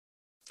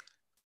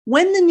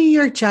When the New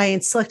York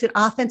Giants selected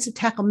offensive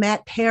tackle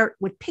Matt Peart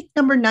with pick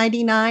number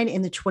 99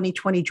 in the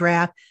 2020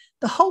 draft,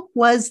 the hope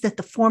was that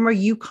the former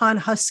UConn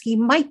Husky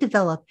might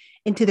develop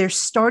into their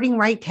starting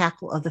right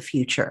tackle of the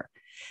future.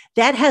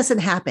 That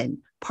hasn't happened,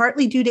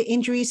 partly due to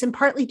injuries and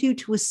partly due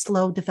to his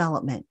slow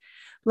development.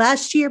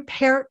 Last year,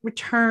 Peart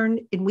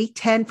returned in week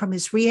 10 from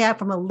his rehab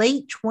from a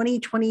late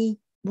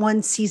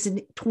 2021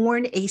 season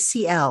torn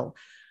ACL,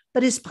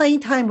 but his playing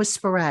time was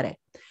sporadic.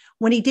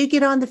 When he did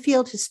get on the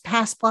field, his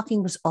pass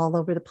blocking was all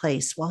over the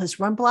place, while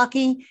his run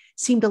blocking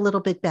seemed a little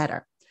bit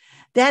better.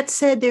 That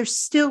said, there's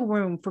still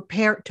room for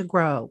Peart to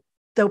grow,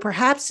 though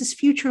perhaps his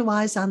future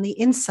lies on the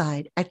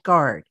inside at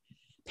guard.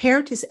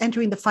 Peart is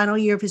entering the final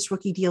year of his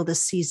rookie deal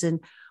this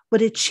season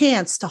with a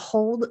chance to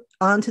hold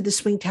on to the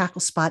swing tackle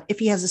spot if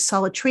he has a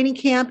solid training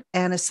camp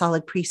and a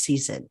solid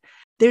preseason.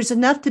 There's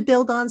enough to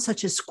build on,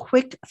 such as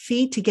quick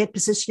feet to get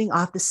positioning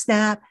off the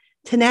snap,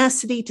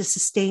 tenacity to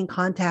sustain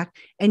contact,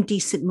 and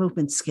decent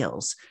movement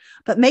skills.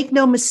 But make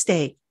no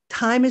mistake,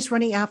 time is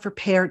running out for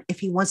Peart if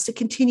he wants to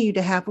continue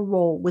to have a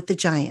role with the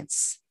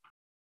Giants.